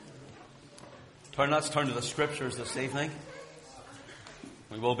Let's turn to the Scriptures this evening.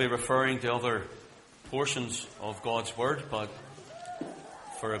 We will be referring to other portions of God's Word, but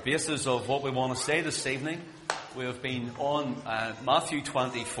for a basis of what we want to say this evening, we have been on Matthew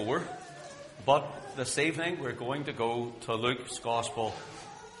 24, but this evening we're going to go to Luke's Gospel,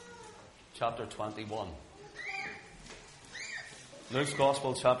 chapter 21. Luke's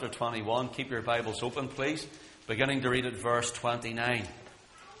Gospel, chapter 21. Keep your Bibles open, please. Beginning to read at verse 29.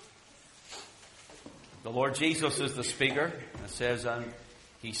 The Lord Jesus is the speaker. It says, "And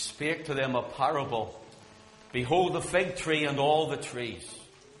he spake to them a parable. Behold the fig tree and all the trees.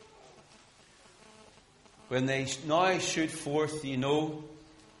 When they now shoot forth, ye know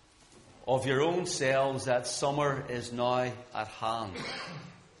of your own selves that summer is now at hand.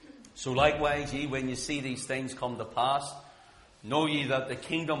 So likewise ye, when you see these things come to pass, know ye that the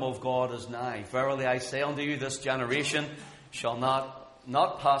kingdom of God is nigh. Verily I say unto you, this generation shall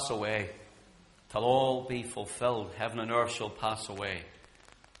not pass away, till all be fulfilled. Heaven and earth shall pass away,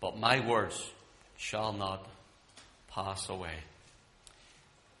 but my words shall not pass away.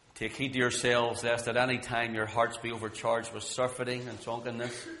 Take heed to yourselves, lest at any time your hearts be overcharged with surfeiting and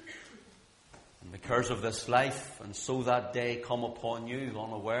drunkenness, and the cares of this life, and so that day come upon you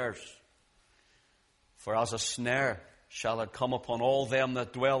unawares. For as a snare shall it come upon all them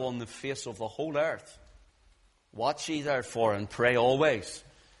that dwell on the face of the whole earth. Watch ye therefore, and pray always,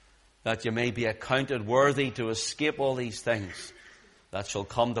 that you may be accounted worthy to escape all these things that shall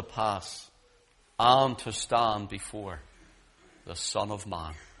come to pass, and to stand before the Son of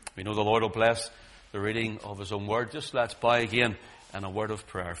Man." We know the Lord will bless the reading of His own word. Just let's bow again in a word of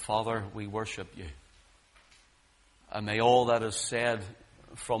prayer. Father, we worship you. And may all that is said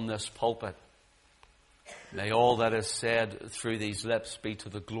from this pulpit, may all that is said through these lips be to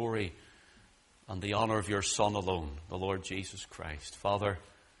the glory and the honor of your Son alone, the Lord Jesus Christ. Father,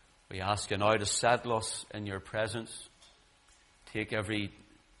 we ask you now to settle us in your presence. Take every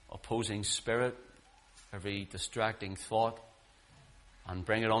opposing spirit, every distracting thought, and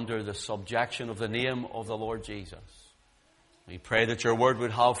bring it under the subjection of the name of the Lord Jesus. We pray that your word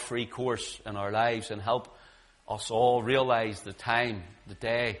would have free course in our lives and help us all realize the time, the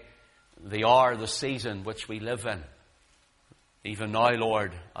day, the hour, the season which we live in. Even now,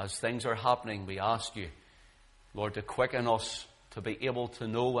 Lord, as things are happening, we ask you, Lord, to quicken us to be able to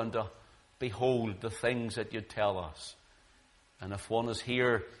know and to behold the things that you tell us. And if one is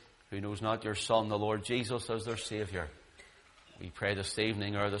here who knows not your Son, the Lord Jesus, as their Saviour, we pray this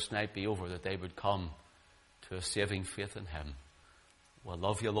evening or this night be over that they would come to a saving faith in Him. We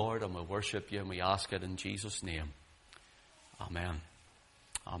love you, Lord, and we worship you, and we ask it in Jesus' name. Amen.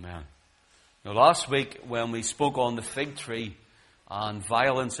 Amen. Now, last week when we spoke on the fig tree and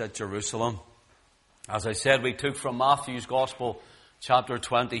violence at Jerusalem, as I said, we took from Matthew's Gospel, chapter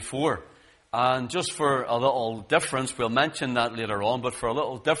 24. And just for a little difference, we'll mention that later on, but for a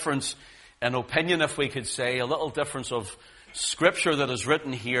little difference in opinion, if we could say, a little difference of Scripture that is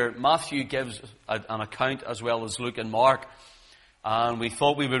written here, Matthew gives an account as well as Luke and Mark. And we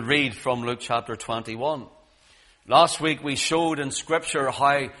thought we would read from Luke chapter 21. Last week we showed in Scripture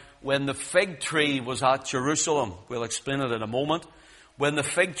how when the fig tree was at Jerusalem, we'll explain it in a moment, when the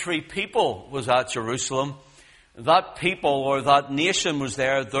fig tree people was at Jerusalem, that people or that nation was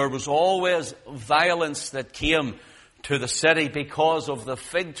there was always violence that came to the city because of the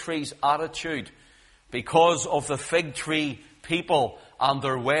fig tree's attitude, because of the fig tree people and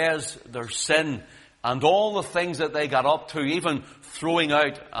their ways, their sin, and all the things that they got up to, even throwing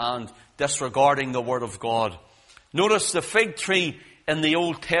out and disregarding the Word of God. Notice the fig tree in the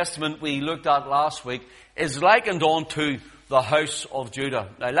Old Testament we looked at last week is likened unto the house of Judah.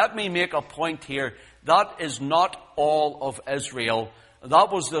 Now let me make a point here. That is not all of Israel.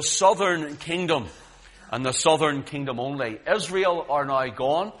 That was the southern kingdom, and the southern kingdom only. Israel are now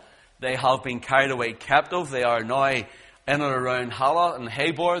gone. They have been carried away captive. They are now in and around Hala and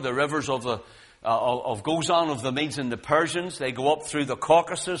Habor, the rivers of Gozan, of the Medes and the Persians. They go up through the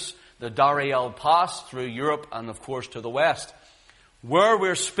Caucasus, the Dariel Pass, through Europe, and of course to the west. Where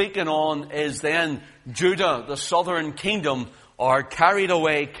we're speaking on is then Judah, the southern kingdom, are carried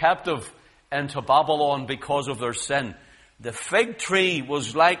away captive into Babylon because of their sin. The fig tree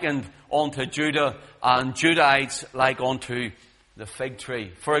was likened unto Judah, and Judahites like unto the fig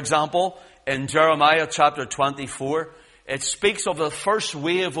tree. For example, in Jeremiah chapter 24, it speaks of the first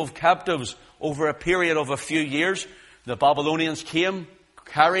wave of captives over a period of a few years. The Babylonians came,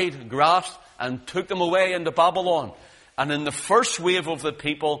 carried, grasped, and took them away into Babylon. And in the first wave of the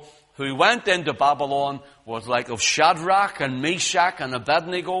people who went into Babylon was like of Shadrach and Meshach and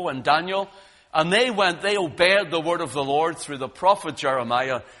Abednego and Daniel. And they obeyed the word of the Lord through the prophet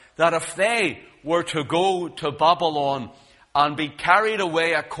Jeremiah, that if they were to go to Babylon and be carried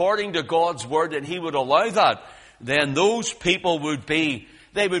away according to God's word, and he would allow that, then those people would be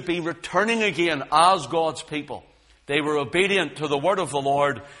returning again as God's people. They were obedient to the word of the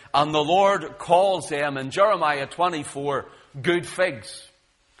Lord, and the Lord calls them in Jeremiah 24, good figs.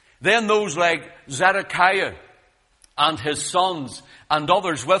 Then those like Zedekiah and his sons and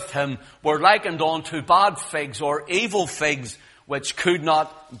others with him were likened unto bad figs or evil figs, which could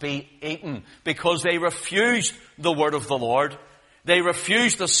not be eaten, because they refused the word of the Lord. They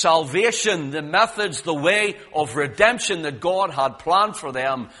refused the salvation, the methods, the way of redemption that God had planned for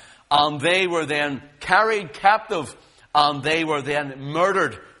them. And they were then carried captive, and they were then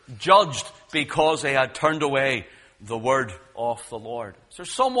murdered, judged, because they had turned away the word of the Lord. Is there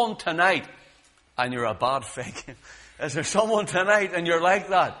someone tonight, and you're a bad fig? Is there someone tonight and you're like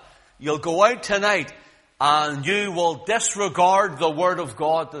that? You'll go out tonight and you will disregard the word of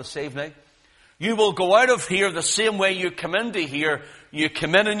God this evening. You will go out of here the same way you come into here. You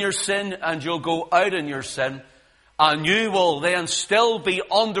come in your sin and you'll go out in your sin. And you will then still be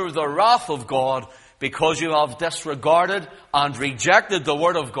under the wrath of God because you have disregarded and rejected the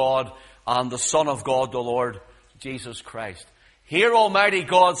word of God and the Son of God, the Lord Jesus Christ. Here Almighty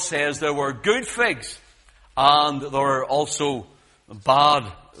God says there were good figs and there were also bad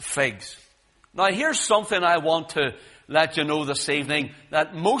figs. Now here's something I want to let you know this evening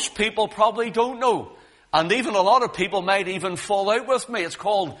that most people probably don't know. And even a lot of people might even fall out with me. It's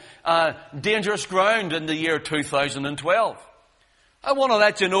called dangerous ground in the year 2012. I want to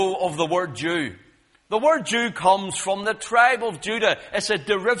let you know of the word Jew. The word Jew comes from the tribe of Judah. It's a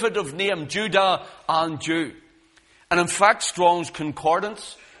derivative name, Judah and Jew. And in fact, Strong's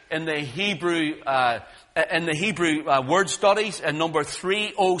Concordance in the Hebrew word studies in number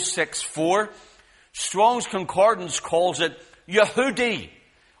 3064, Strong's Concordance calls it Yehudi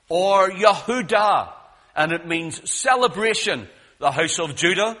or Yehudah, and it means celebration. The house of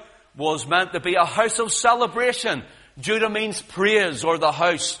Judah was meant to be a house of celebration. Judah means praise, or the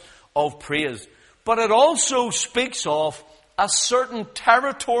house of praise. But it also speaks of a certain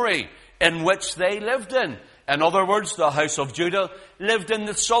territory in which they lived in. In other words, the house of Judah lived in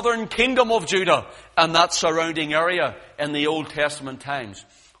the southern kingdom of Judah and that surrounding area in the Old Testament times.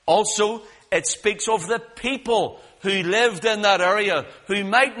 Also, it speaks of the people who lived in that area, who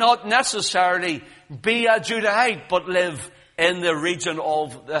might not necessarily be a Judahite, but live in the region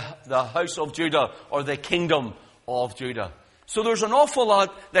of the house of Judah or the kingdom of Judah. So there's an awful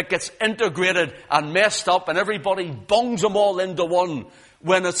lot that gets integrated and messed up, and everybody bungs them all into one.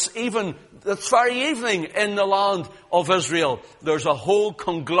 When it's very evening in the land of Israel, there's a whole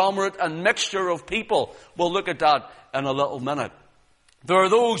conglomerate and mixture of people. We'll look at that in a little minute. There are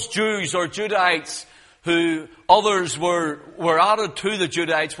those Jews or Judahites who others were added to the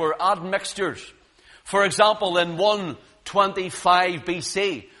Judahites, were admixtures. For example, in 125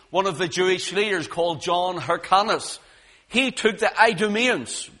 BC, one of the Jewish leaders called John Hyrcanus, he took the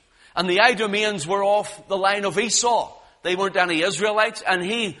Idumeans, and the Idumeans were off the line of Esau. They weren't any Israelites, and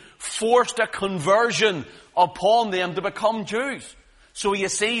he forced a conversion upon them to become Jews. So you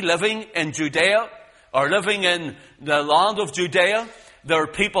see, living in Judea, or living in the land of Judea, there are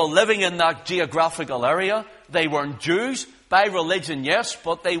people living in that geographical area. They weren't Jews by religion, yes,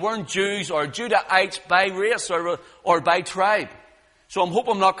 but they weren't Jews or Judahites by race or by tribe. So I hope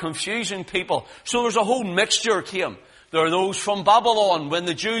I'm not confusing people. So there's a whole mixture came. There are those from Babylon. When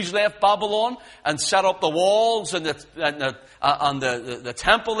the Jews left Babylon and set up the walls and the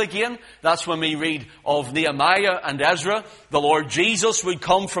temple again, that's when we read of Nehemiah and Ezra. The Lord Jesus would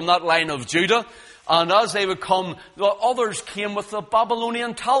come from that line of Judah. And as they would come, the others came with the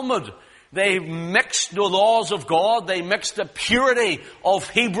Babylonian Talmud. They mixed the laws of God. They mixed the purity of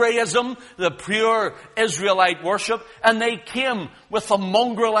Hebraism, the pure Israelite worship. And they came with a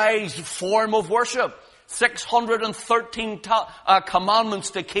mongrelized form of worship. 613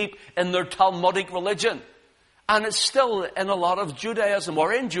 commandments to keep in their Talmudic religion. And it's still in a lot of Judaism,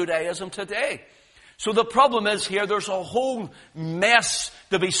 or in Judaism today. So the problem is here, there's a whole mess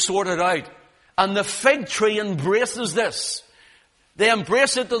to be sorted out. And the fig tree embraces this. They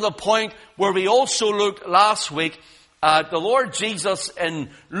embrace it to the point where we also looked last week at the Lord Jesus in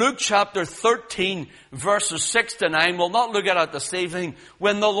Luke chapter 13, verses 6 to 9. We'll not look at it this evening.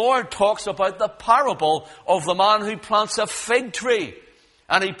 When the Lord talks about the parable of the man who plants a fig tree.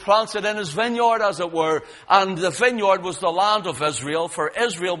 And he plants it in his vineyard, as it were. And the vineyard was the land of Israel, for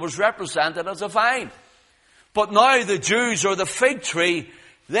Israel was represented as a vine. But now the Jews, or the fig tree,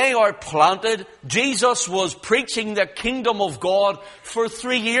 they are planted. Jesus was preaching the kingdom of God for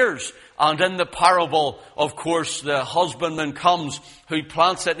 3 years. And in the parable, of course, the husbandman comes who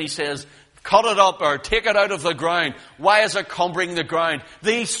plants it and he says, cut it up or take it out of the ground. Why is it cumbering the ground?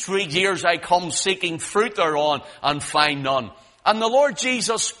 These 3 years I come seeking fruit thereon and find none. And the Lord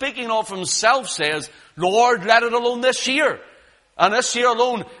Jesus, speaking of himself, says, Lord, let it alone this year. And this year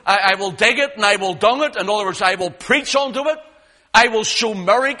alone, I will dig it and I will dung it. In other words, I will preach unto it. I will show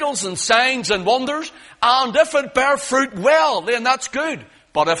miracles and signs and wonders. And if it bear fruit, well, then that's good.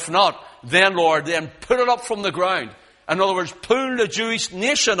 But if not, then Lord, then put it up from the ground. In other words, pull the Jewish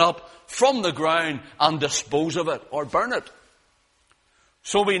nation up from the ground and dispose of it or burn it.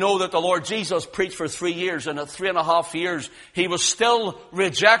 So we know that the Lord Jesus preached for 3 years, and at 3.5 years he was still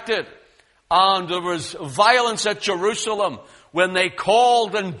rejected. And there was violence at Jerusalem when they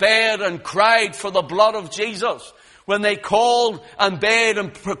called and begged and cried for the blood of Jesus. When they called and begged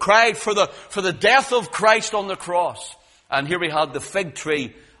and cried for the death of Christ on the cross. And here we had the fig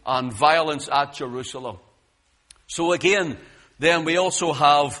tree and violence at Jerusalem. So again, then we also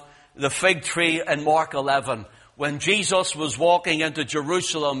have the fig tree in Mark 11. When Jesus was walking into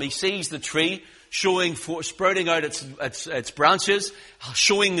Jerusalem, he sees the tree sprouting out its branches,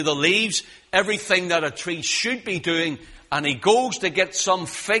 showing the leaves, everything that a tree should be doing. And he goes to get some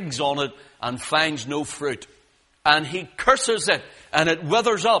figs on it and finds no fruit. And he curses it and it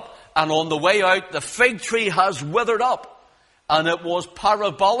withers up. And on the way out, the fig tree has withered up. And it was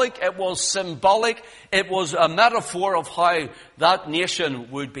parabolic, it was symbolic, it was a metaphor of how that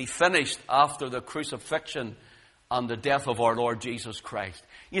nation would be finished after the crucifixion and the death of our Lord Jesus Christ.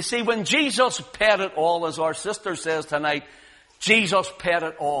 You see, when Jesus paid it all, as our sister says tonight, Jesus paid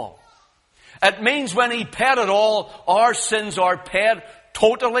it all. It means when he paid it all, our sins are paid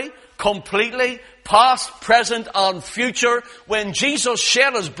totally, completely, past, present, and future. When Jesus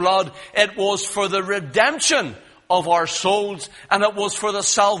shed his blood, it was for the redemption of our souls, and it was for the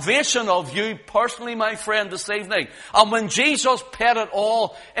salvation of you personally, my friend, this evening. And when Jesus paid it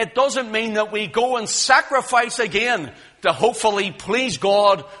all, it doesn't mean that we go and sacrifice again to hopefully please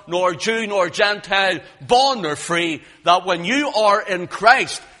God, nor Jew nor Gentile, bond nor free. That when you are in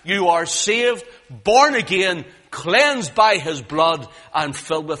Christ, you are saved, born again, cleansed by his blood, and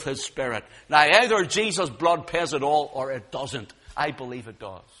filled with his Spirit. Now, either Jesus' blood pays it all, or it doesn't. I believe it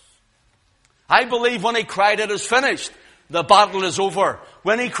does. I believe when he cried, it is finished, the battle is over.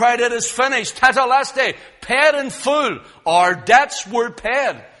 When he cried, it is finished, tetelestai, paid in full, our debts were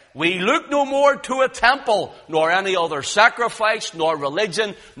paid. We look no more to a temple, nor any other sacrifice, nor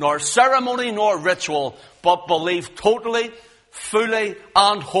religion, nor ceremony, nor ritual, but believe totally, fully,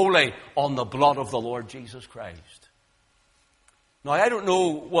 and wholly on the blood of the Lord Jesus Christ. Now, I don't know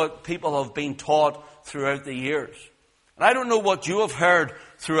what people have been taught throughout the years. And I don't know what you have heard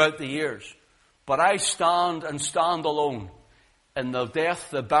throughout the years. But I stand alone in the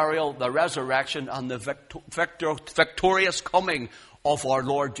death, the burial, the resurrection, and the victorious coming of our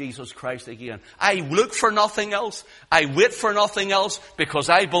Lord Jesus Christ again. I look for nothing else. I wait for nothing else, because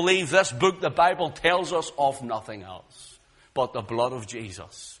I believe this book, the Bible, tells us of nothing else but the blood of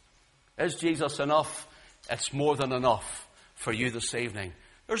Jesus. Is Jesus enough? It's more than enough for you this evening.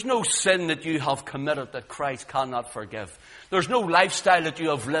 There's no sin that you have committed that Christ cannot forgive. There's no lifestyle that you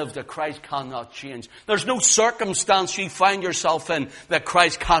have lived that Christ cannot change. There's no circumstance you find yourself in that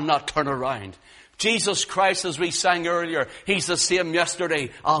Christ cannot turn around. Jesus Christ, as we sang earlier, he's the same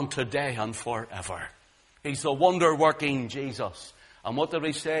yesterday and today and forever. He's the wonder-working Jesus. And what did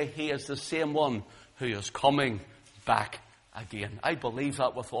we say? He is the same one who is coming back again. I believe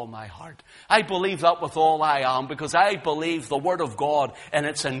that with all my heart. I believe that with all I am, because I believe the Word of God in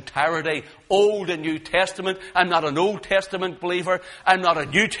its entirety, Old and New Testament. I'm not an Old Testament believer. I'm not a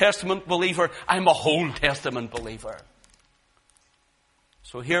New Testament believer. I'm a Old Testament believer.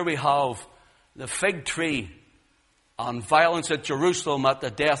 So here we have the fig tree and violence at Jerusalem at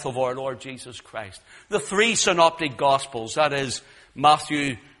the death of our Lord Jesus Christ. The 3 synoptic Gospels, that is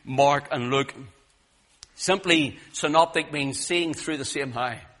Matthew, Mark, and Luke. Simply, synoptic means seeing through the same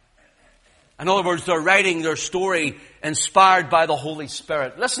eye. In other words, they're writing their story inspired by the Holy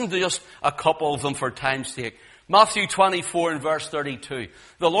Spirit. Listen to just a couple of them for time's sake. Matthew 24 and verse 32.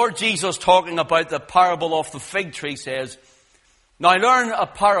 The Lord Jesus, talking about the parable of the fig tree, says, Now learn a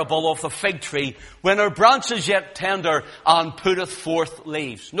parable of the fig tree. When her branch is yet tender and putteth forth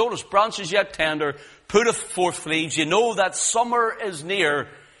leaves. Notice, branch is yet tender, putteth forth leaves. You know that summer is near.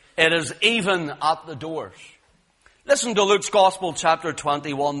 It is even at the doors. Listen to Luke's Gospel, chapter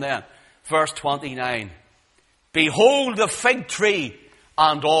 21 then, verse 29. Behold the fig tree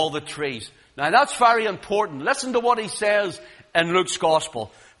and all the trees. Now that's very important. Listen to what he says in Luke's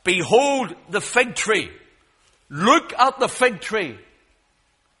Gospel. Behold the fig tree. Look at the fig tree.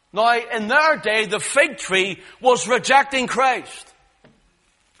 Now, in their day, the fig tree was rejecting Christ.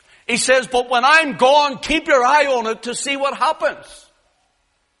 He says, but when I'm gone, keep your eye on it to see what happens.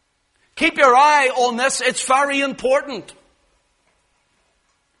 Keep your eye on this. It's very important.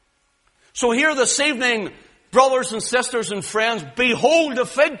 So here this evening, brothers and sisters and friends, behold the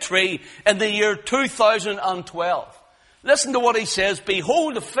fig tree in the year 2012. Listen to what he says.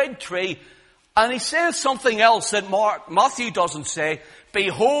 Behold the fig tree. And he says something else that Matthew doesn't say.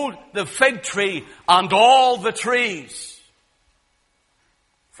 Behold the fig tree and all the trees.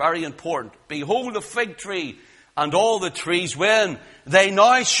 Very important. Behold the fig tree and all the trees when they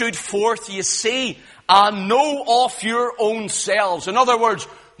now shoot forth, you see, and know of your own selves. In other words,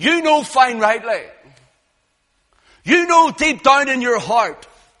 you know fine rightly. You know deep down in your heart.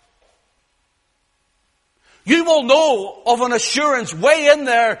 You will know of an assurance way in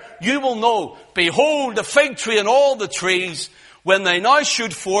there. You will know. Behold the fig tree and all the trees when they now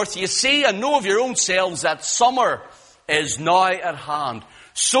shoot forth, you see and know of your own selves that summer is now at hand.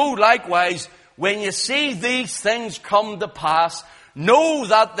 So likewise, when you see these things come to pass, know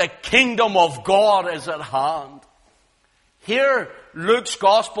that the kingdom of God is at hand. Here, Luke's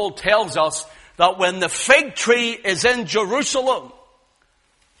gospel tells us that when the fig tree is in Jerusalem,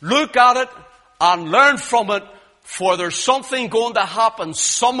 look at it and learn from it, for there's something going to happen.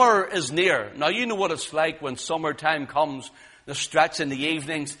 Summer is near. Now, you know what it's like when summertime comes. The stretch in the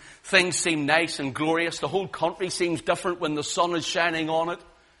evenings, things seem nice and glorious. The whole country seems different when the sun is shining on it.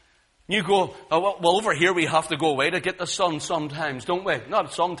 You go, oh, well, over here we have to go away to get the sun sometimes, don't we?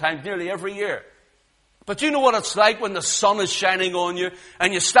 Not sometimes, nearly every year. But you know what it's like when the sun is shining on you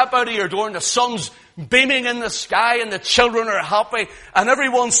and you step out of your door and the sun's beaming in the sky and the children are happy and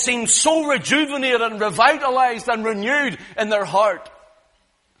everyone seems so rejuvenated and revitalized and renewed in their heart.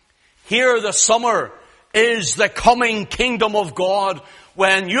 Here the summer is the coming kingdom of God,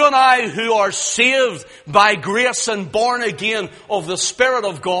 when you and I, who are saved by grace and born again of the Spirit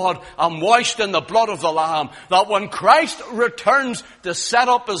of God and washed in the blood of the Lamb, that when Christ returns to set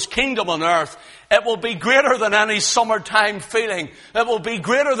up His kingdom on earth, it will be greater than any summertime feeling. It will be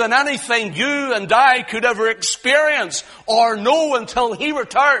greater than anything you and I could ever experience or know until He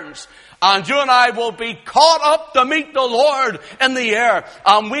returns. And you and I will be caught up to meet the Lord in the air.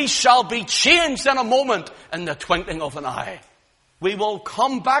 And we shall be changed in a moment, in the twinkling of an eye. We will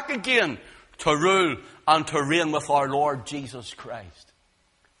come back again to rule and to reign with our Lord Jesus Christ.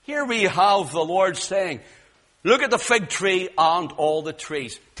 Here we have the Lord saying, look at the fig tree and all the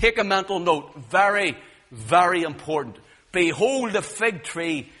trees. Take a mental note. Very, very important. Behold the fig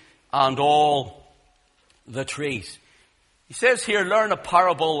tree and all the trees. He says here, learn a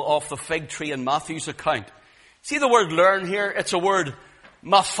parable of the fig tree in Matthew's account. See the word learn here? It's a word,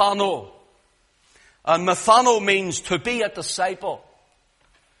 mathano. And mathano means to be a disciple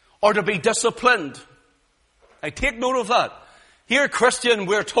or to be disciplined. I take note of that. Here, Christian,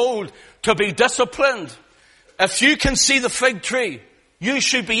 we're told to be disciplined. If you can see the fig tree, you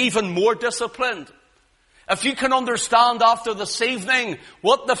should be even more disciplined. If you can understand after this evening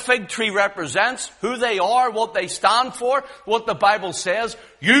what the fig tree represents, who they are, what they stand for, what the Bible says,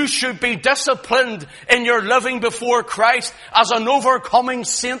 you should be disciplined in your living before Christ as an overcoming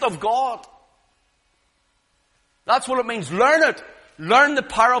saint of God. That's what it means. Learn it. Learn the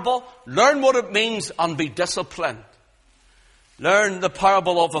parable. Learn what it means and be disciplined. Learn the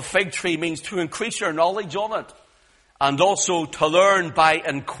parable of a fig tree means to increase your knowledge on it. And also to learn by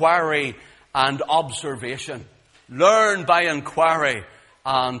inquiry and observation. Learn by inquiry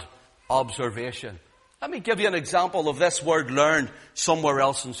and observation. Let me give you an example of this word learned somewhere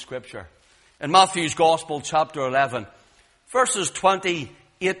else in Scripture. In Matthew's Gospel, chapter 11, verses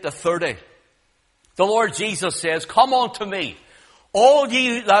 28 to 30. The Lord Jesus says, come unto me, all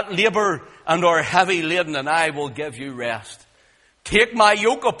ye that labour and are heavy laden, and I will give you rest. Take my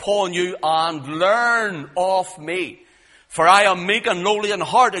yoke upon you and learn of me. For I am meek and lowly in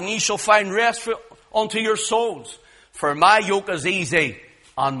heart, and ye shall find rest unto your souls. For my yoke is easy,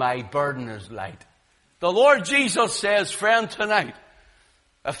 and my burden is light. The Lord Jesus says, friend, tonight,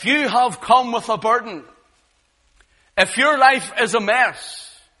 if you have come with a burden, if your life is a mess,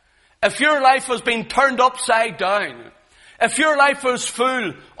 if your life has been turned upside down, if your life is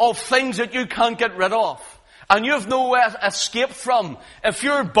full of things that you can't get rid of, and you have no escape from, if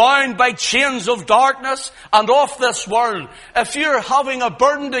you're bound by chains of darkness and of this world, if you're having a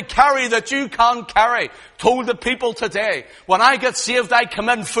burden to carry that you can't carry, told the people today, when I get saved, I come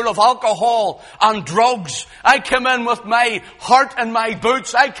in full of alcohol and drugs. I come in with my heart in my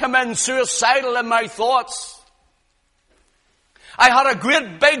boots. I come in suicidal in my thoughts. I had a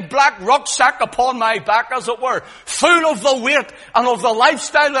great big black rucksack upon my back, as it were, full of the weight and of the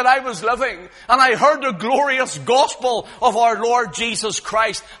lifestyle that I was living. And I heard the glorious gospel of our Lord Jesus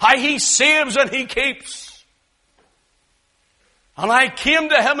Christ, how He saves and He keeps. And I came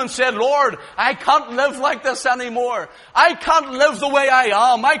to Him and said, Lord, I can't live like this anymore. I can't live the way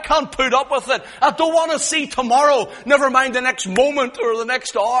I am. I can't put up with it. I don't want to see tomorrow, never mind the next moment or the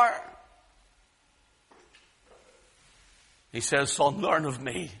next hour. He says, son, learn of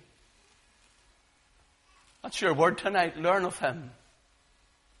me. That's your word tonight. Learn of Him.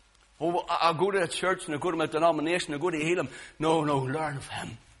 Oh, I'll go to a church and I'll go to my denomination, I'll go to Elim. No, learn of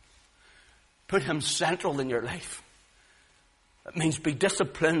Him. Put Him central in your life. It means be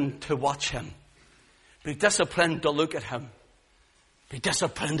disciplined to watch Him. Be disciplined to look at Him. Be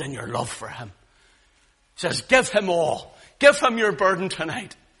disciplined in your love for Him. He says, give Him all. Give Him your burden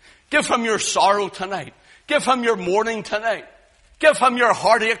tonight. Give Him your sorrow tonight. Give Him your mourning tonight. Give Him your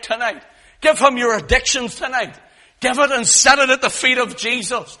heartache tonight. Give Him your addictions tonight. Give it and set it at the feet of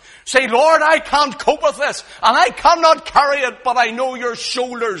Jesus. Say, Lord, I can't cope with this, and I cannot carry it, but I know your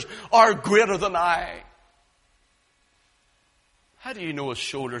shoulders are greater than I. How do you know His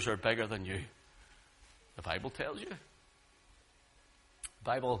shoulders are bigger than you? The Bible tells you. The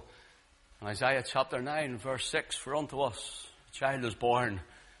Bible, in Isaiah chapter 9, verse 6, for unto us a child is born,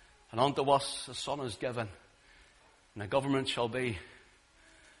 and unto us a son is given, and the government shall be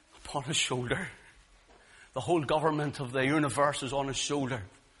upon His shoulder. The whole government of the universe is on His shoulder.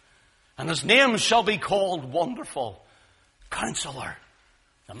 And His name shall be called Wonderful, Counselor,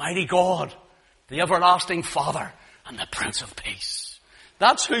 the Mighty God, the Everlasting Father, and the Prince of Peace.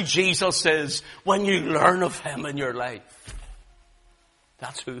 That's who Jesus is when you learn of Him in your life.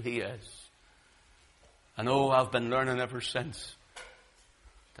 That's who He is. And I've been learning ever since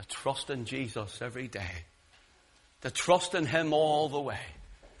to trust in Jesus every day. To trust in Him all the way.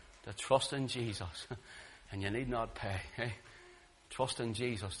 To trust in Jesus. And you need not pay. Eh? Trust in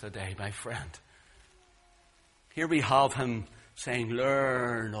Jesus today, my friend. Here we have Him saying,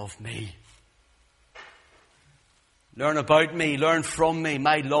 learn of me. Learn about me. Learn from me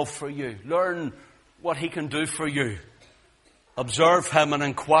my love for you. Learn what He can do for you. Observe Him and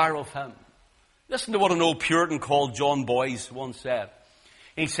inquire of Him. Listen to what an old Puritan called John Boyce once said.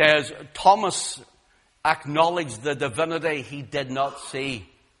 He says, Thomas acknowledged the divinity he did not see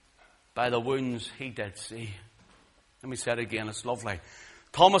by the wounds he did see. Let me say it again, it's lovely.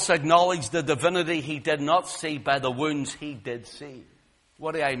 Thomas acknowledged the divinity he did not see by the wounds he did see.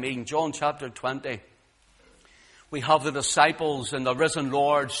 What do I mean? John chapter 20. We have the disciples and the risen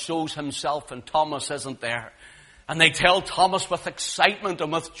Lord shows Himself and Thomas isn't there. And they tell Thomas with excitement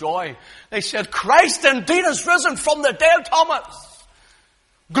and with joy. They said, Christ indeed is risen from the dead, Thomas.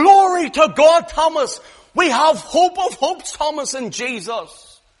 Glory to God, Thomas. We have hope of hopes, Thomas, in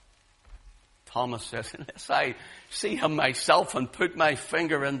Jesus. Thomas says, unless I see Him myself and put my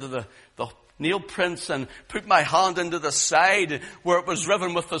finger into the nail prints and put my hand into the side where it was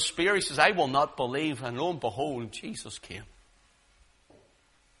riven with the spear, he says, I will not believe. And lo and behold, Jesus came.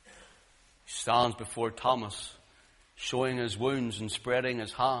 He stands before Thomas, showing his wounds and spreading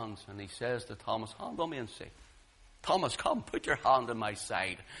his hands. And he says to Thomas, hand on me and see. Thomas, come, put your hand on my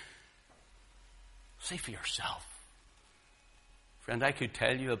side. See for yourself. Friend, I could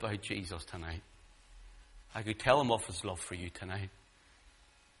tell you about Jesus tonight. I could tell Him of His love for you tonight.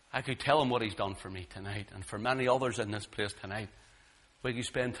 I could tell Him what He's done for me tonight and for many others in this place tonight. We could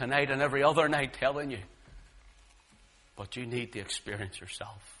spend tonight and every other night telling you. But you need to experience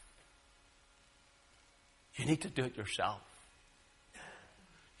yourself. You need to do it yourself.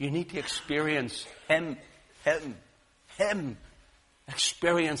 You need to experience Him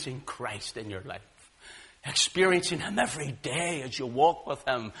experiencing Christ in your life. Experiencing Him every day as you walk with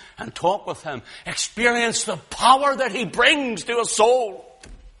Him and talk with Him. Experience the power that He brings to a soul.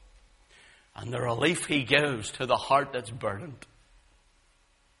 And the relief He gives to the heart that's burdened.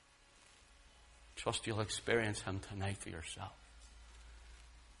 Trust you'll experience Him tonight for yourself.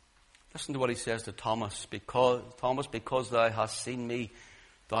 Listen to what He says to Thomas. Because thou hast seen me,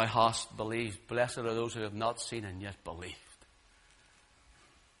 thou hast believed. Blessed are those who have not seen and yet believed.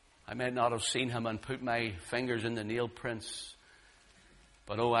 I may not have seen Him and put my fingers in the nail prints,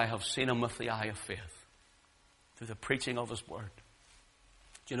 but I have seen Him with the eye of faith, through the preaching of His word.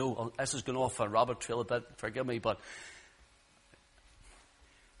 Do you know, this is going off a rabbit trail a bit, forgive me, but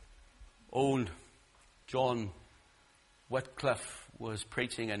old John Wycliffe was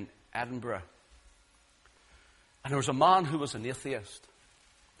preaching in Edinburgh. And there was a man who was an atheist.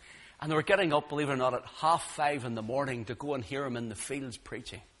 And they were getting up, believe it or not, at 5:30 in the morning to go and hear him in the fields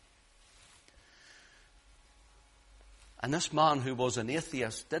preaching. And this man who was an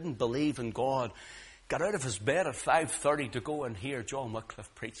atheist, didn't believe in God, got out of his bed at 5:30 to go and hear John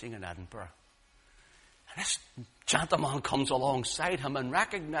Wycliffe preaching in Edinburgh. And this gentleman comes alongside him and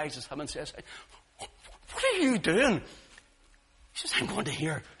recognizes him and says, "What are you doing?" He says, "I'm going to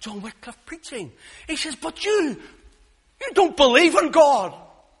hear John Wycliffe preaching." He says, "But you don't believe in God."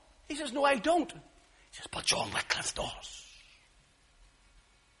 He says, "No, I don't." He says, "But John Wycliffe does."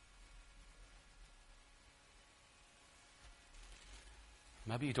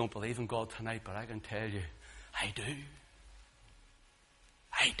 Maybe you don't believe in God tonight, but I can tell you, I do.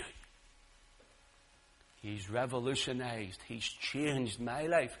 I do. He's revolutionized. He's changed my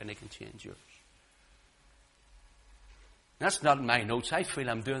life, and He can change yours. That's not in my notes. I feel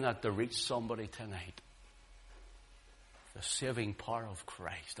I'm doing that to reach somebody tonight. The saving power of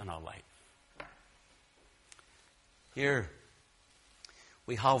Christ in our life. Here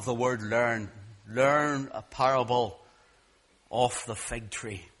we have the word learn. Learn a parable of the fig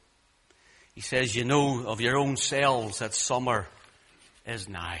tree. He says, you know of your own selves that summer is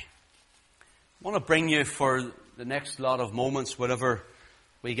nigh. I want to bring you for the next lot of moments, whatever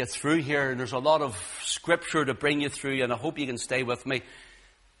we get through here, and there's a lot of scripture to bring you through, and I hope you can stay with me.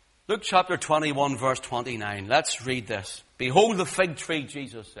 Luke chapter 21, verse 29. Let's read this. Behold the fig tree,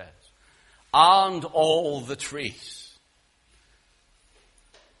 Jesus says, and all the trees.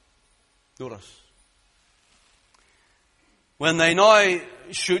 Notice. When they now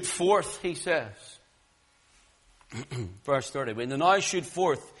shoot forth, he says, verse 30, when they now shoot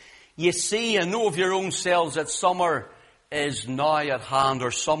forth, ye see and know of your own selves that summer is now at hand,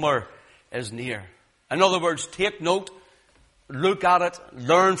 or summer is near. In other words, take note, look at it,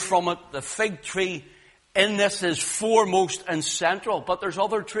 learn from it. The fig tree in this is foremost and central, but there's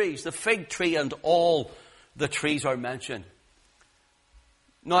other trees. The fig tree and all the trees are mentioned.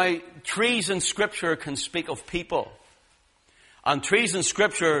 Now, trees in Scripture can speak of people. And trees in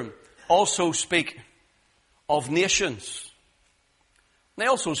Scripture also speak of nations. They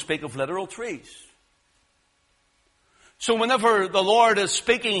also speak of literal trees. So whenever the Lord is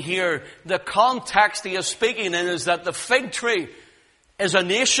speaking here, the context He is speaking in is that the fig tree is a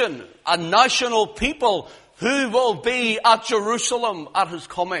nation, a national people who will be at Jerusalem at His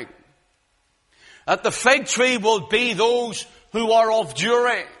coming. That the fig tree will be those who are of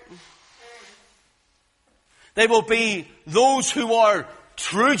Jewry. They will be those who are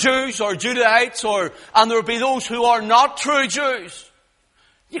true Jews or Judahites, and there will be those who are not true Jews.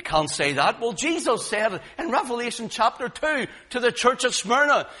 You can't say that. Well, Jesus said in Revelation chapter 2 to the church at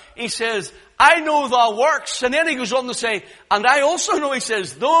Smyrna, He says, I know thy works. And then He goes on to say, and I also know, He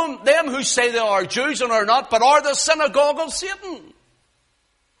says, them who say they are Jews and are not, but are the synagogue of Satan.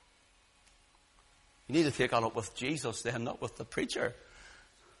 You need to take that up with Jesus then, not with the preacher.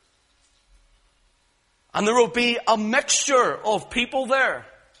 And there will be a mixture of people there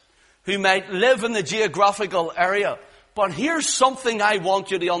who might live in the geographical area. But here's something I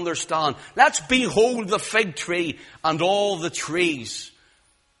want you to understand. Let's behold the fig tree and all the trees.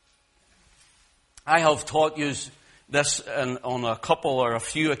 I have taught you this on a couple or a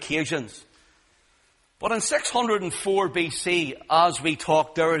few occasions. But in 604 BC, as we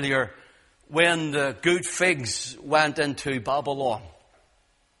talked earlier, when the good figs went into Babylon.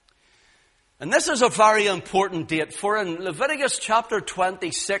 And this is a very important date, for in Leviticus chapter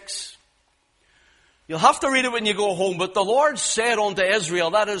 26, you'll have to read it when you go home, but the Lord said unto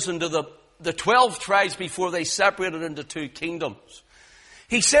Israel, that is unto the 12 tribes before they separated into two kingdoms.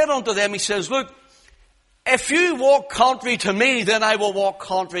 He said unto them, He says, look, if you walk contrary to me, then I will walk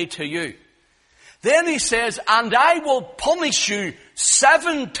contrary to you. Then He says, and I will punish you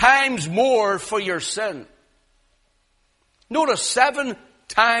 7 times more for your sin. Notice, 7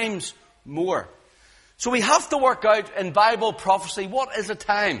 times more. So we have to work out in Bible prophecy, what is a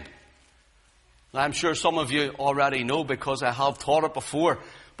time? Now, I'm sure some of you already know because I have taught it before.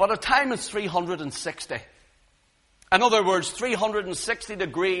 But a time is 360. In other words, 360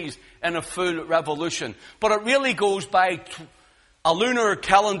 degrees in a full revolution. But it really goes by a lunar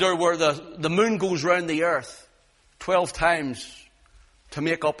calendar where the moon goes round the earth 12 times to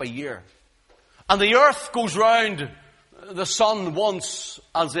make up a year. And the earth goes round the sun once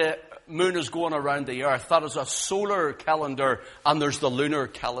as the moon is going around the earth. That is a solar calendar, and there's the lunar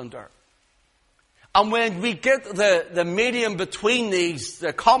calendar. And when we get the medium between these,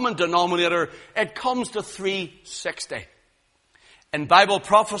 the common denominator, it comes to 360. In Bible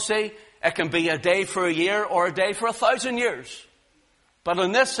prophecy, it can be a day for a year or a day for 1,000 years. But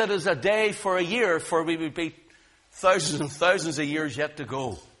in this, it is a day for a year, for we would be thousands and thousands of years yet to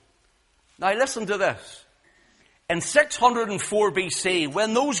go. Now listen to this. In 604 BC,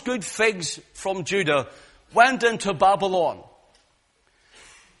 when those good figs from Judah went into Babylon,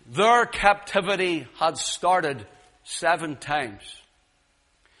 their captivity had started 7 times.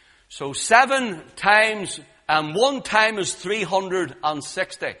 So 7 times, and 1 time is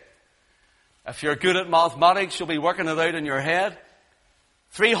 360. If you're good at mathematics, you'll be working it out in your head.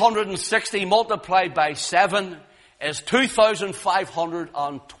 360 multiplied by 7 is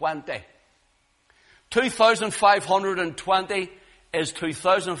 2,520. 2,520 is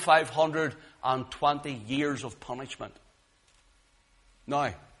 2,520 years of punishment.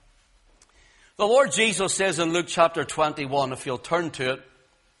 Now, the Lord Jesus says in Luke chapter 21, if you'll turn to it,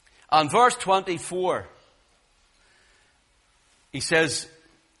 and verse 24, He says,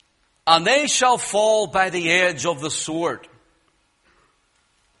 "And they shall fall by the edge of the sword,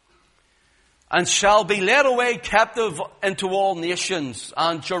 and shall be led away captive into all nations,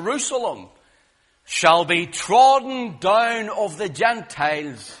 and Jerusalem shall be trodden down of the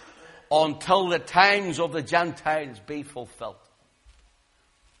Gentiles until the times of the Gentiles be fulfilled."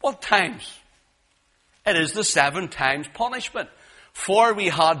 What times? It is the 7 times punishment. For we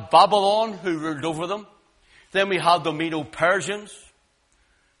had Babylon who ruled over them. Then we had the Medo-Persians.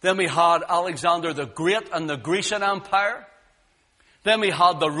 Then we had Alexander the Great and the Grecian Empire. Then we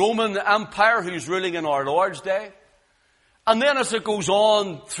had the Roman Empire who's ruling in our Lord's day. And then as it goes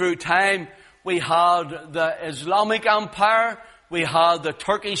on through time, we had the Islamic Empire. We had the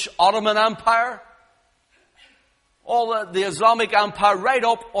Turkish Ottoman Empire. All the Islamic Empire right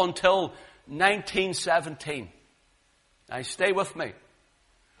up until 1917. Now stay with me.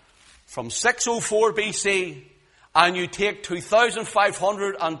 From 604 BC, and you take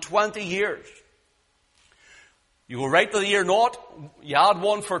 2,520 years. You go right to the year naught. You add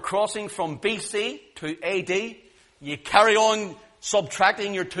 1 for crossing from BC to AD. You carry on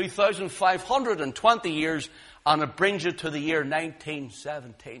subtracting your 2,520 years, and it brings you to the year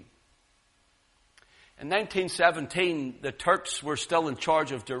 1917. In 1917, the Turks were still in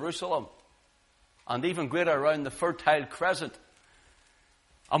charge of Jerusalem, and even greater around the Fertile Crescent.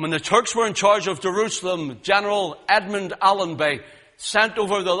 And when the Turks were in charge of Jerusalem, General Edmund Allenby sent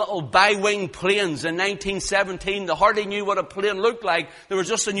over the little bi-wing planes in 1917. They hardly knew what a plane looked like. They were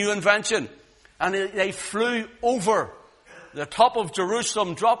just a new invention. And they flew over the top of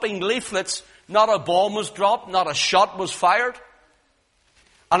Jerusalem, dropping leaflets. Not a bomb was dropped, not a shot was fired.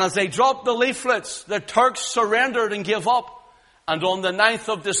 And as they dropped the leaflets, the Turks surrendered and gave up. And on the 9th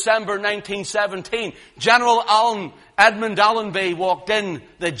of December 1917, General Edmund Allenby walked in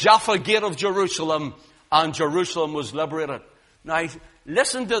the Jaffa Gate of Jerusalem, and Jerusalem was liberated. Now,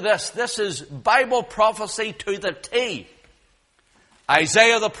 listen to this. This is Bible prophecy to the T.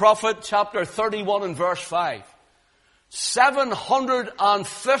 Isaiah the prophet, chapter 31 and verse 5.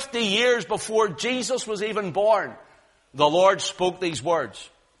 750 years before Jesus was even born, the Lord spoke these words.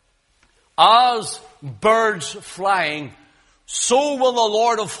 "As birds flying, so will the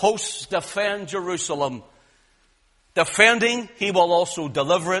Lord of hosts defend Jerusalem. Defending, He will also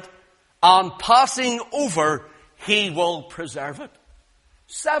deliver it, and passing over, He will preserve it."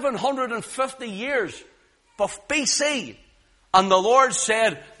 750 years BC. And the Lord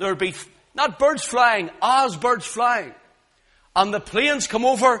said there would be not birds flying, as birds flying. And the planes come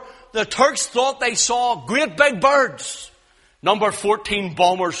over. The Turks thought they saw great big birds. Number 14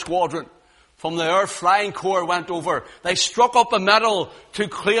 Bomber Squadron from the Air Flying Corps went over. They struck up a medal to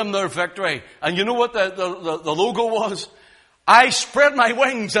claim their victory. And you know what the logo was? "I spread my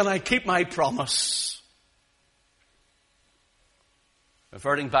wings and I keep my promise."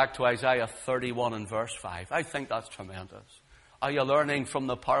 Reverting back to Isaiah 31 and verse 5. I think that's tremendous. Are you learning from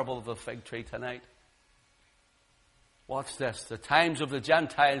the parable of the fig tree tonight? Watch this. The times of the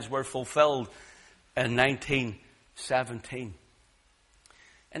Gentiles were fulfilled in 1917.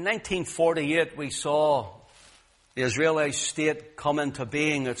 In 1948, we saw the Israeli state come into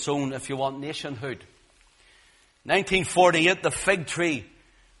being, its own, if you want, nationhood. 1948, the fig tree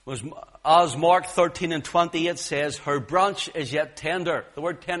was, as Mark 13 and 28 says, her branch is yet tender. The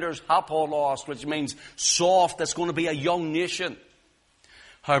word tender is hapolos, which means soft. It's going to be a young nation.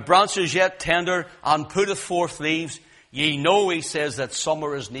 Her branch is yet tender and putteth forth leaves. Ye know, he says, that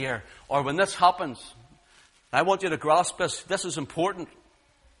summer is near. Or when this happens, I want you to grasp this. This is important.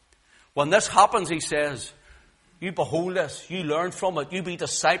 When this happens, he says, you behold this, you learn from it, you be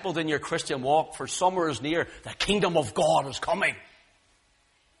discipled in your Christian walk, for summer is near, the kingdom of God is coming.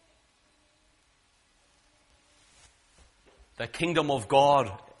 The kingdom of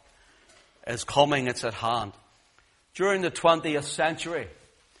God is coming, it's at hand. During the 20th century,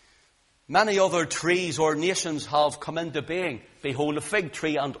 many other trees or nations have come into being. Behold the fig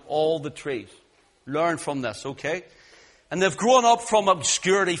tree and all the trees. Learn from this, okay? And they've grown up from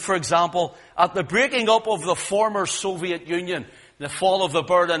obscurity. For example, at the breaking up of the former Soviet Union, the fall of the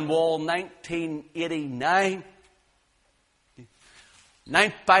Berlin Wall, 1989,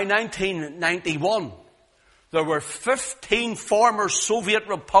 by 1991, there were 15 former Soviet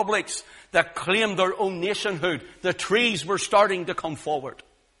republics that claimed their own nationhood. The trees were starting to come forward.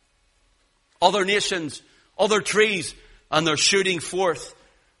 Other nations, other trees, and they're shooting forth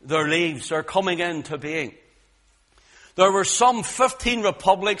their leaves. They're coming into being. There were some 15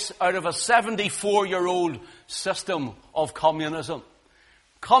 republics out of a 74-year-old system of communism.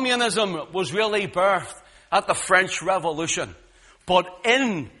 Communism was really birthed at the French Revolution. But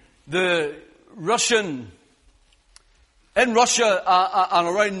in Russia, and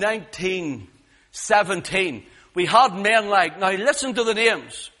around 1917, we had men like, now listen to the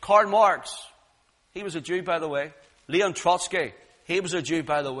names, Karl Marx, he was a Jew, by the way. Leon Trotsky, he was a Jew,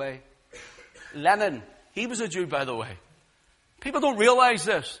 by the way. Lenin, he was a Jew, by the way. People don't realize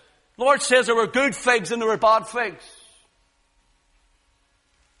this. The Lord says there were good figs and there were bad figs.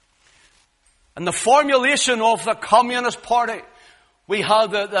 And the formulation of the Communist Party, we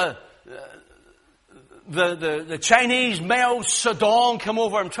had the Chinese Mao Zedong come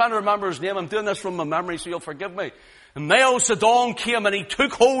over. I'm trying to remember his name. I'm doing this from my memory, so you'll forgive me. And Mao Zedong came and he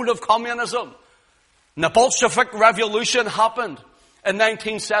took hold of communism. And the Bolshevik Revolution happened in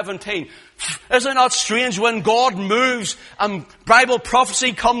 1917. Isn't that strange when God moves and Bible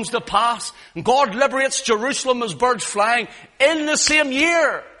prophecy comes to pass and God liberates Jerusalem as birds flying? In the same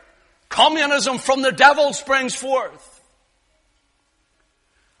year, communism from the devil springs forth.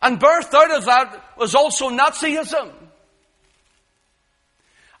 And birthed out of that was also Nazism.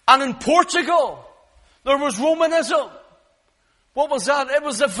 And in Portugal, there was Romanism. What was that? It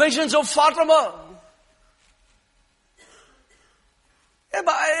was the visions of Fatima.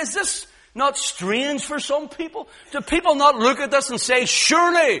 Is this not strange for some people? Do people not look at this and say,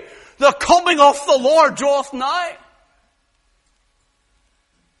 surely the coming of the Lord draweth nigh?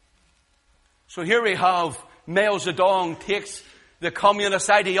 So here we have Mao Zedong takes the communist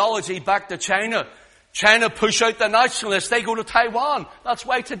ideology back to China. China push out the nationalists. They go to Taiwan. That's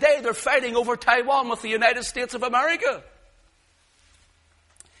why today they're fighting over Taiwan with the United States of America.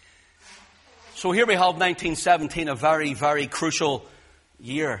 So here we have 1917, a very, very crucial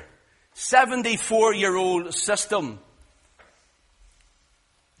year. 74-year-old system.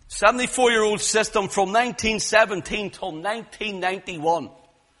 74-year-old system from 1917 till 1991.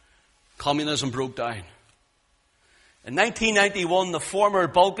 Communism broke down. In 1991, the former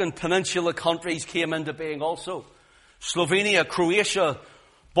Balkan Peninsula countries came into being also. Slovenia, Croatia,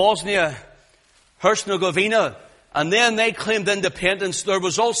 Bosnia, Herzegovina, and then they claimed independence. There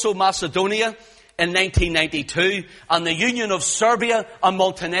was also Macedonia in 1992, and the union of Serbia and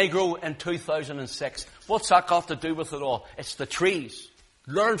Montenegro in 2006. What's that got to do with it all? It's the trees.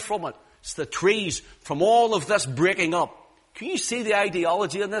 Learn from it. It's the trees from all of this breaking up. Can you see the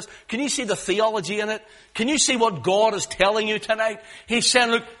ideology in this? Can you see the theology in it? Can you see what God is telling you tonight? He's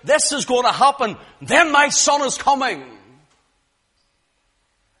saying, look, this is going to happen. Then my son is coming.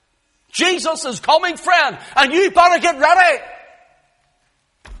 Jesus is coming, friend. And you better get ready.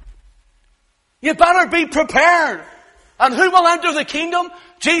 You better be prepared. And who will enter the kingdom?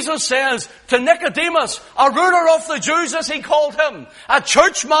 Jesus says to Nicodemus, a ruler of the Jews as he called him, a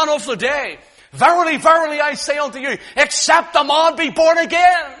churchman of the day, verily, verily, I say unto you, except a man be born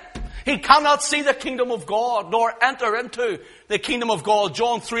again, he cannot see the kingdom of God, nor enter into the kingdom of God.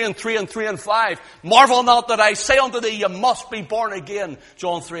 John 3:3 and 3 and 5. Marvel not that I say unto thee, you must be born again.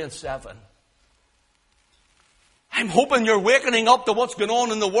 John 3 and 7. I'm hoping you're wakening up to what's going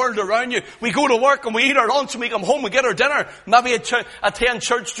on in the world around you. We go to work and we eat our lunch and we come home and get our dinner. Maybe attend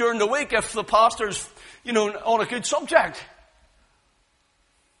church during the week if the pastor's, on a good subject.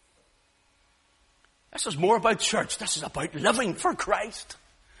 This is more about church. This is about living for Christ.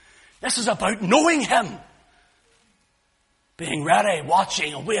 This is about knowing Him. Being ready,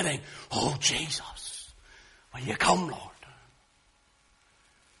 watching and waiting. Oh, Jesus, will you come, Lord?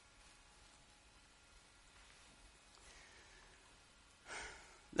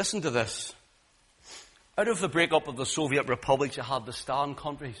 Listen to this. Out of the breakup of the Soviet republics, you had the Stan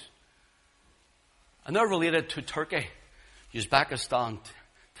countries. And they're related to Turkey, Uzbekistan,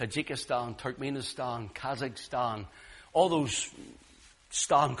 Tajikistan, Turkmenistan, Kazakhstan, all those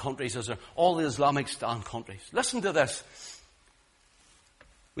Stan countries, all the Islamic Stan countries. Listen to this.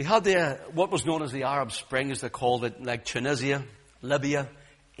 We had what was known as the Arab Spring, as they called it, like Tunisia, Libya,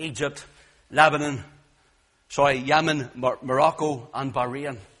 Egypt, Yemen, Morocco, and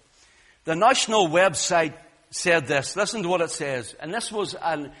Bahrain. The national website said this. Listen to what it says. And this was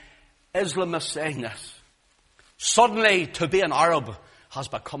an Islamist saying this. Suddenly, to be an Arab has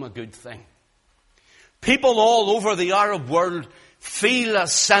become a good thing. People all over the Arab world feel a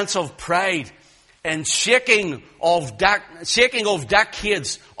sense of pride in shaking of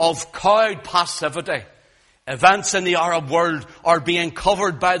decades of cowed passivity. Events in the Arab world are being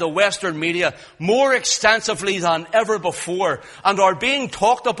covered by the Western media more extensively than ever before, and are being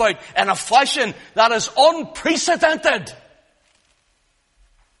talked about in a fashion that is unprecedented.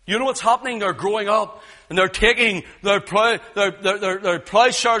 You know what's happening? They're growing up and they're taking their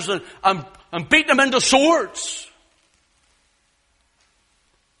plowshares and beating them into swords.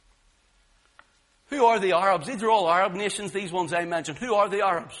 Who are the Arabs? These are all Arab nations, these ones I mentioned. Who are the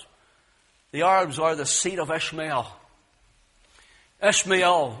Arabs? The Arabs are the seed of Ishmael.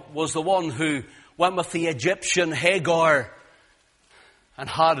 Ishmael was the one who went with the Egyptian Hagar and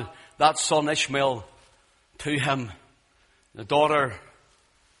had that son Ishmael to him. The daughter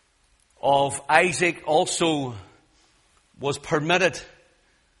of Isaac also was permitted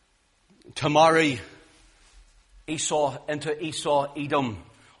to marry Esau into Esau, Edom,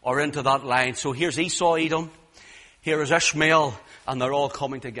 or into that line. So here's Esau, Edom. Here is Ishmael, and they're all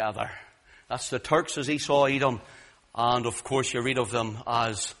coming together. That's the Turks as Esau, Edom, and of course you read of them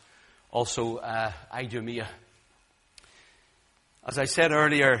as also Idumea. As I said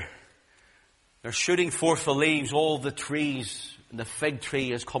earlier, they're shooting forth the leaves. All the trees, and the fig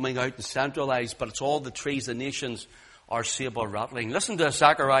tree is coming out and centralized, but it's all the trees, the nations are saber rattling. Listen to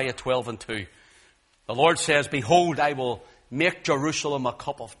Zechariah 12:2. The Lord says, "Behold, I will make Jerusalem a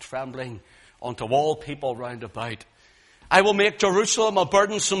cup of trembling unto all people round about. I will make Jerusalem a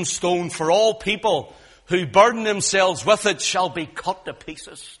burdensome stone, for all people who burden themselves with it shall be cut to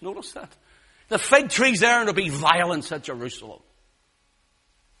pieces." Notice that. The fig tree's there and there'll be violence at Jerusalem.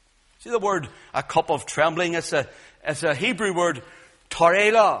 See the word, a cup of trembling? It's a Hebrew word,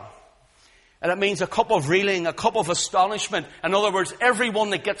 tarela. And it means a cup of reeling, a cup of astonishment. In other words, everyone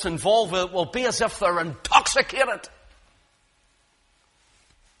that gets involved with it will be as if they're intoxicated.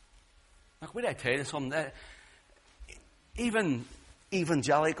 Look, what did I tell you something? Even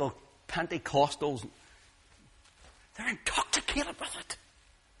evangelical Pentecostals, they're intoxicated with it.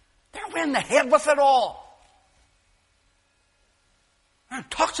 They're in the head with it all. They're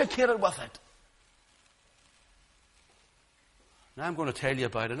intoxicated with it. Now I'm going to tell you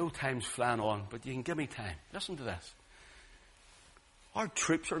about it. I know time's flying on, but you can give me time. Listen to this. Our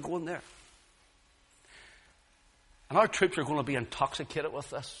troops are going there. And our troops are going to be intoxicated with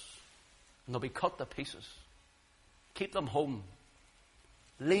this. And they'll be cut to pieces. Keep them home.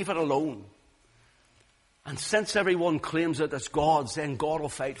 Leave it alone. And since everyone claims that it's God's, then God will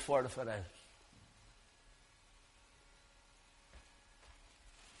fight for it if it is.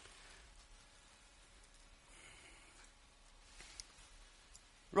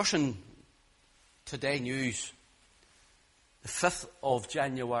 Russian Today News, the 5th of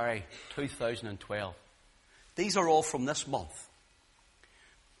January 2012. These are all from this month.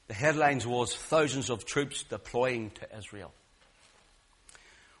 The headlines was, "Thousands of troops deploying to Israel."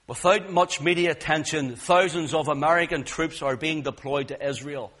 Without much media attention, thousands of American troops are being deployed to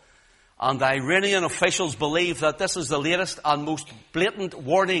Israel. And the Iranian officials believe that this is the latest and most blatant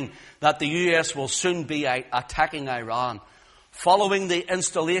warning that the US will soon be attacking Iran, following the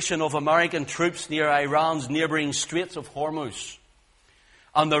installation of American troops near Iran's neighboring Straits of Hormuz,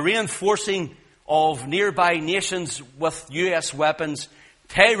 and the reinforcing of nearby nations with US weapons.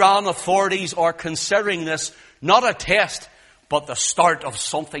 Tehran authorities are considering this not a test, but the start of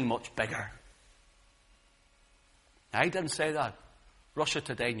something much bigger. I didn't say that. Russia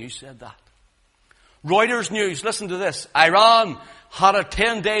Today News said that. Reuters News, listen to this. Iran had a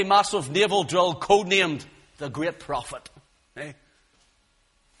 10-day massive naval drill codenamed the Great Prophet. Hey,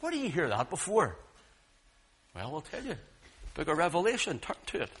 where do you hear that before? Well, I'll tell you. Book of Revelation, turn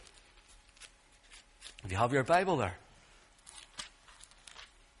to it. If you have your Bible there.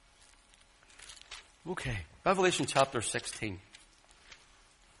 Okay, Revelation chapter 16.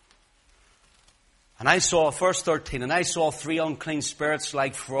 And I saw, verse 13, and I saw 3 unclean spirits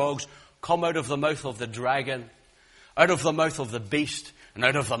like frogs come out of the mouth of the dragon, out of the mouth of the beast, and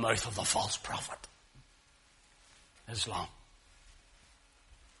out of the mouth of the false prophet. Islam.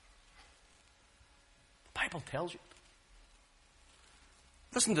 The Bible tells you.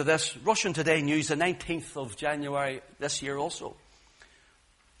 Listen to this. Russian Today News, the 19th of January this year also.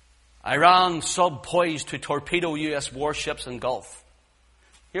 Iran sub poised to torpedo US warships in Gulf.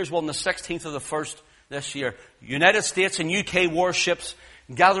 Here's one, the 16th of the 1st this year. United States and UK warships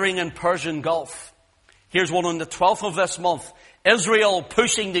gathering in Persian Gulf. Here's one on the 12th of this month. Israel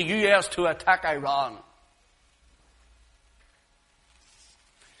pushing the US to attack Iran.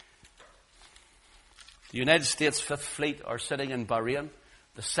 The United States Fifth Fleet are sitting in Bahrain.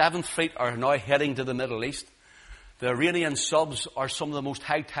 The Seventh Fleet are now heading to the Middle East. The Iranian subs are some of the most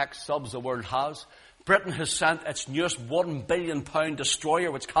high-tech subs the world has. Britain has sent its newest £1 billion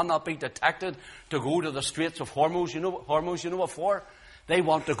destroyer, which cannot be detected, to go to the Straits of Hormuz. You know what for? They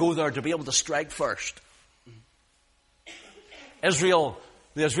want to go there to be able to strike first. Israel,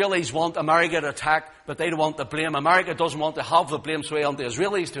 the Israelis want America to attack, but they don't want the blame. America doesn't want to have the blame, so they want the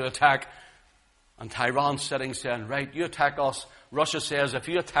Israelis to attack. And Tehran's sitting saying, right, you attack us. Russia says, if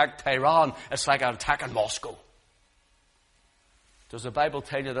you attack Tehran, it's like an attack on Moscow. Does the Bible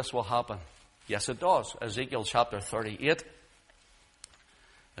tell you this will happen? Yes, it does. Ezekiel chapter 38.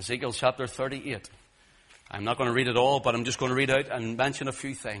 Ezekiel chapter 38. I'm not going to read it all, but I'm just going to read out and mention a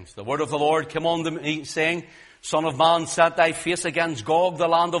few things. The word of the Lord came on to me, saying, Son of man, set thy face against Gog, the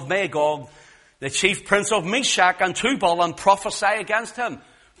land of Magog, the chief prince of Meshach and Tubal, and prophesy against him.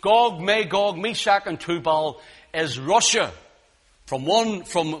 Gog, Magog, Meshach, and Tubal is Russia.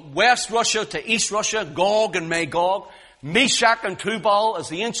 From West Russia to East Russia, Gog and Magog. Meshach and Tubal is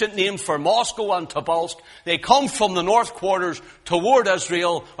the ancient name for Moscow and Tobolsk. They come from the north quarters toward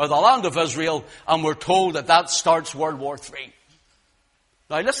Israel, or the land of Israel, and we're told that starts World War III.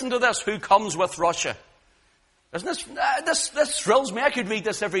 Now listen to this, who comes with Russia? Isn't this thrills me. I could read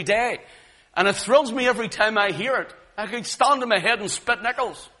this every day. And it thrills me every time I hear it. I could stand on my head and spit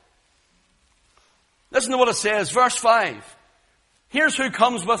nickels. Listen to what it says, verse 5. Here's who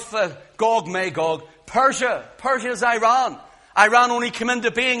comes with Gog, Magog. Persia. Persia is Iran. Iran only came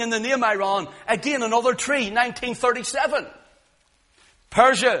into being in the name Iran. Again, another tree, 1937.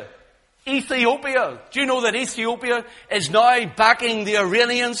 Persia. Ethiopia. Do you know that Ethiopia is now backing the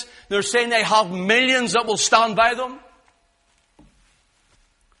Iranians? They're saying they have millions that will stand by them.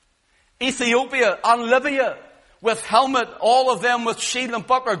 Ethiopia and Libya with helmet, all of them with shield and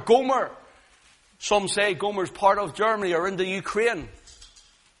buckler. Gomer. Some say Gomer's part of Germany or into Ukraine.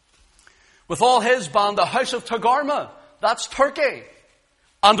 With all his band, the House of Togarmah, that's Turkey.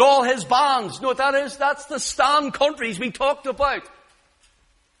 And all his bands, you know what that is? That's the stand countries we talked about.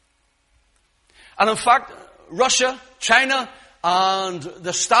 And in fact, Russia, China, and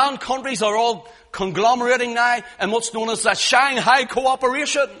the stand countries are all conglomerating now in what's known as the Shanghai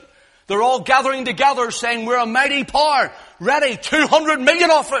Cooperation. They're all gathering together saying we're a mighty power, ready, 200 million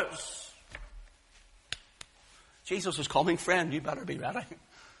of us. Jesus is coming, friend, you better be ready.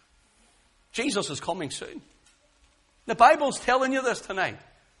 Jesus is coming soon. The Bible's telling you this tonight.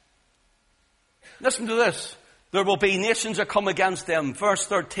 Listen to this. There will be nations that come against them. Verse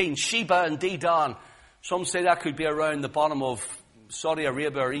 13, Sheba and Dedan. Some say that could be around the bottom of Saudi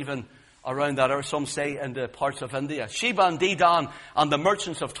Arabia or even around that, or some say in the parts of India. Sheba and Dedan and the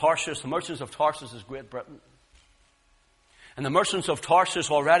merchants of Tarshish. The merchants of Tarshish is Great Britain. And the merchants of Tarshish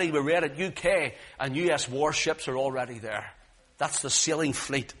already, we read it, UK and US warships are already there. That's the sailing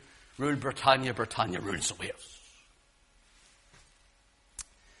fleet. Rule Britannia, Britannia rules the waves.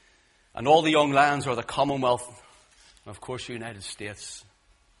 And all the young lands are the Commonwealth, and of course the United States.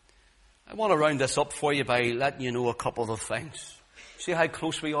 I want to round this up for you by letting you know a couple of things. See how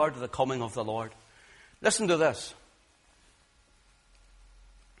close we are to the coming of the Lord. Listen to this.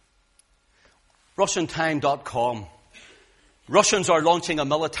 RussianTime.com. Russians are launching a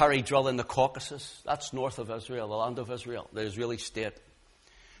military drill in the Caucasus. That's north of Israel, the land of Israel, the Israeli state.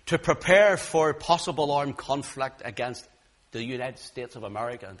 To prepare for possible armed conflict against the United States of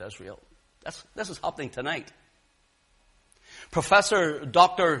America and Israel. This is happening tonight. Professor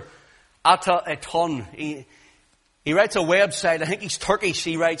Dr. Ata Eton, he writes a website, I think he's Turkish,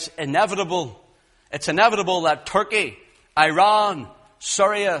 he writes, it's inevitable that Turkey, Iran,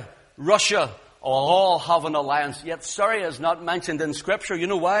 Syria, Russia will all have an alliance. Yet Syria is not mentioned in Scripture. You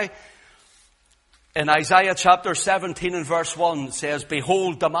know why? In Isaiah chapter 17 and verse 1 it says,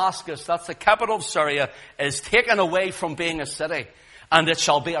 Behold, Damascus, that's the capital of Syria, is taken away from being a city, and it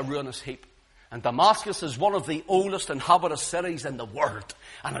shall be a ruinous heap. And Damascus is one of the oldest inhabited cities in the world,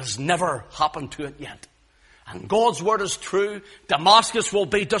 and it has never happened to it yet. And God's word is true. Damascus will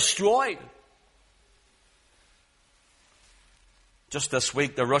be destroyed. Just this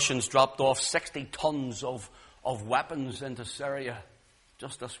week, the Russians dropped off 60 tons of weapons into Syria.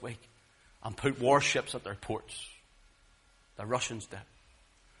 Just this week. And put warships at their ports. The Russians did.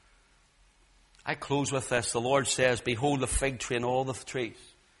 I close with this. The Lord says, Behold the fig tree and all the trees.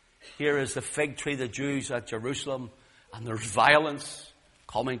 Here is the fig tree, the Jews at Jerusalem. And there's violence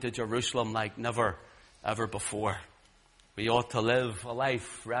coming to Jerusalem like never, ever before. We ought to live a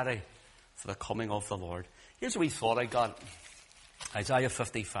life ready for the coming of the Lord. Here's a wee thought I got. Isaiah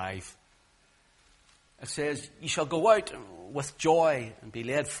 55. It says, Ye shall go out with joy and be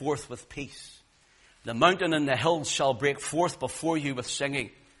led forth with peace. The mountain and the hills shall break forth before you with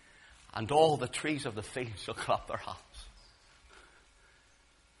singing, and all the trees of the field shall clap their hands.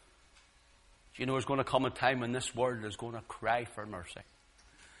 Do you know there's going to come a time when this world is going to cry for mercy?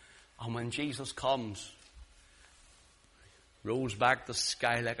 And when Jesus comes, rolls back the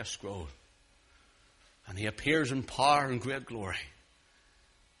sky like a scroll, and he appears in power and great glory,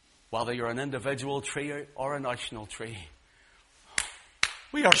 whether you're an individual tree or a national tree,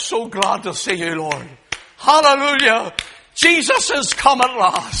 we are so glad to see you, Lord. Hallelujah! Jesus is come at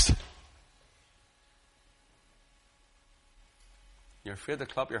last. You're afraid to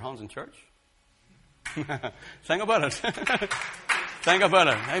clap your hands in church? Think about it. Think about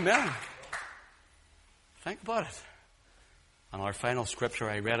it. Amen. Think about it. And our final scripture,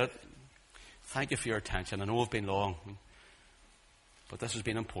 I read it. Thank you for your attention. I know it's been long, but this has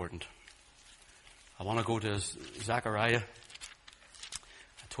been important. I want to go to Zechariah.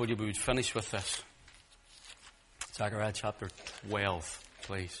 I told you we would finish with this. Zechariah chapter 12,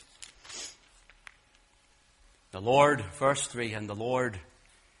 please. The Lord, verse 3, and the Lord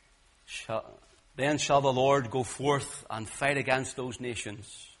then shall the Lord go forth and fight against those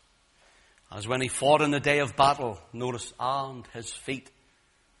nations, as when he fought in the day of battle. Notice, and his feet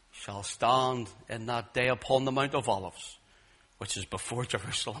shall stand in that day upon the Mount of Olives, which is before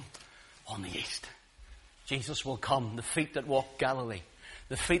Jerusalem on the east. Jesus will come, the feet that walk Galilee,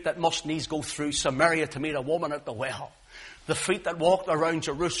 the feet that must needs go through Samaria to meet a woman at the well, the feet that walked around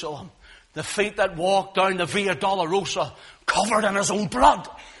Jerusalem, the feet that walked down the Via Dolorosa covered in his own blood,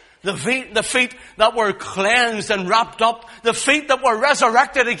 the feet that were cleansed and wrapped up, the feet that were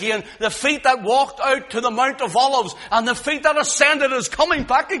resurrected again, the feet that walked out to the Mount of Olives, and the feet that ascended is coming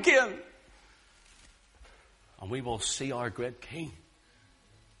back again. And we will see our great King.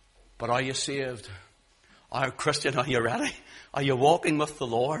 But are you saved? Are Christian, are you ready? Are you walking with the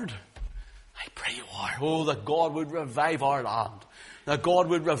Lord? I pray you are. Oh, that God would revive our land. That God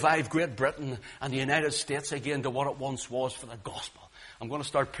would revive Great Britain and the United States again to what it once was for the gospel. I'm going to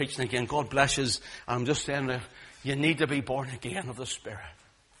start preaching again. God bless you. And I'm just saying that you need to be born again of the Spirit.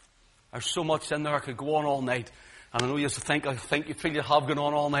 There's so much in there. I could go on all night. And I know you think you feel you have gone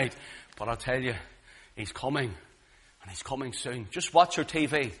on all night. But I'll tell you, He's coming. And He's coming soon. Just watch your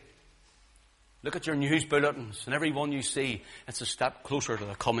TV. Look at your news bulletins. And every one you see, it's a step closer to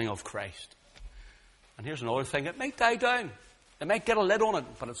the coming of Christ. And here's another thing. It might die down. It might get a lid on it.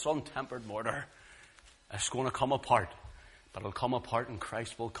 But it's untempered mortar. It's going to come apart. But it'll come apart and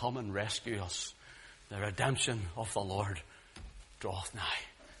Christ will come and rescue us. The redemption of the Lord draweth nigh.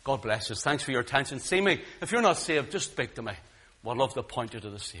 God bless you. Thanks for your attention. See me. If you're not saved, just speak to me. I'd love to point you to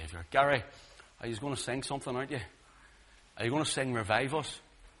the Saviour. Gary, are you going to sing something, aren't you? Are you going to sing Revive Us?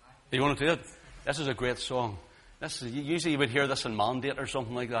 Are you going to do it? This is a great song. Usually you would hear this in Mandate or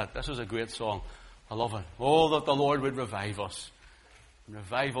something like that. This is a great song. I love it. Oh, that the Lord would revive us. And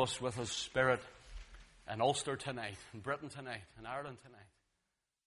revive us with His Spirit in Ulster tonight, in Britain tonight, in Ireland tonight.